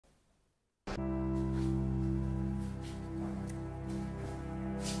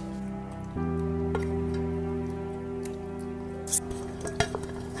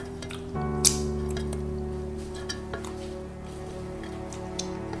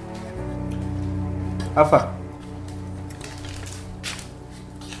Alpha.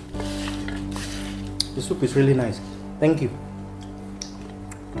 The soup is really nice. Thank you.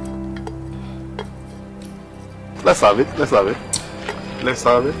 Let's have it. Let's have it. Let's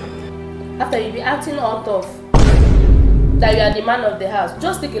have it. After you be acting all tough, that you are the man of the house,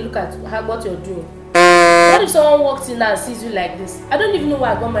 just take a look at what you're doing. What if someone walks in and sees you like this? I don't even know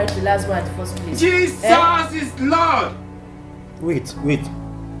why I got married to the last one at the first place. Jesus is Lord! Wait.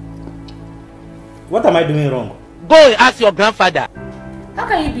 What am I doing wrong? Go and ask your grandfather. How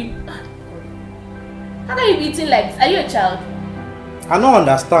can you be eating like this? Are you a child? I don't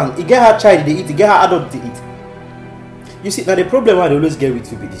understand. You get her child they eat, you get her adult they eat. You see, now the problem I always get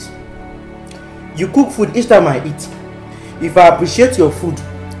with you be this. You cook food each time I eat. If I appreciate your food,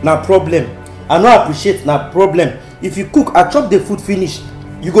 no problem. I don't appreciate, no problem. If you cook, I chop the food finish,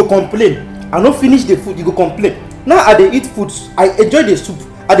 you go complain. I don't finish the food, you go complain. Now I dey eat food, I enjoy the soup.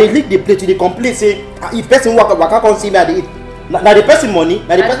 I dey lick the plate, you dey complain say if person waka come see me I dey eat. Now the person money,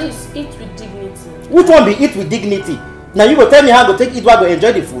 now the person least eat with dignity. Which one be eat with dignity? Now you go tell me how I go take eat while I go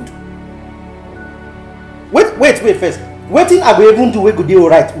enjoy the food. Wait first. Wetin I go even do we go dey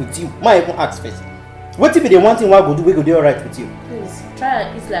alright with you? Might even ask first. Wetin be the one thing we go do we go dey alright with you? Please try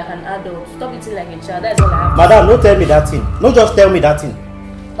and eat like an adult. Stop eating like a child. That's all I have. Madam, don't tell me that thing. No, just tell me that thing.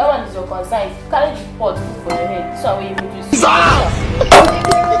 That one is your concern. If you carry the pot for your head, so I will even use.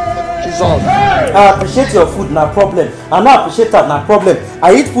 I appreciate your food, no problem. I no appreciate that, no problem.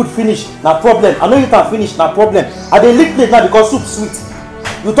 I eat food finish, no problem. I know you can finish, no problem. I dey lick plate now because soup sweet.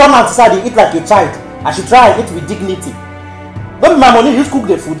 You turn outside, you eat like a child. I should try and eat with dignity. Don't be my money, you cook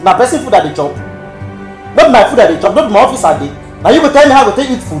the food. Now person food at the chop. Don't be my food at the chop. Don't be my office at the. Now you go tell me how to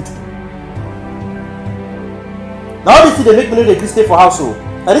take eat food. Now all this thing they make me know they stay for household.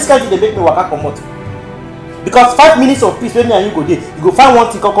 Now this kind of thing they make me waka comot. Because 5 minutes of peace when me and you go there, you go find one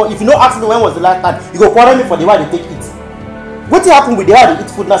thing. If you no ask me when was the last time, you go quarrel me for the way they take it. What happen with the way they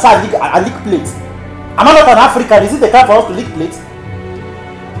eat food? Now so I lick plates. Am I not an African? Is it the time for us to lick plates?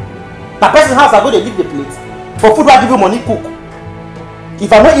 The person's house I go they lick the plate. For food I give you money cook.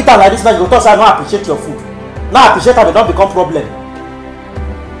 If I don't eat like this now, you go talk say I don't appreciate your food. Now I appreciate how they don't become problem.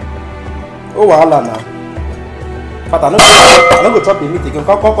 Oh wahala now. But I no go chop the meat again.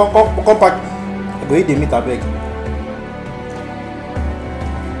 Come back. I go eat the meat abeg.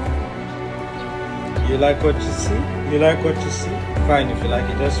 You like what you see? You like what you see? Fine, if you like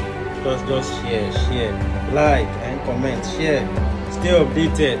it, just share, like and comment, share. Stay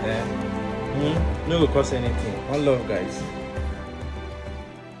updated. No will cost anything. One love, guys.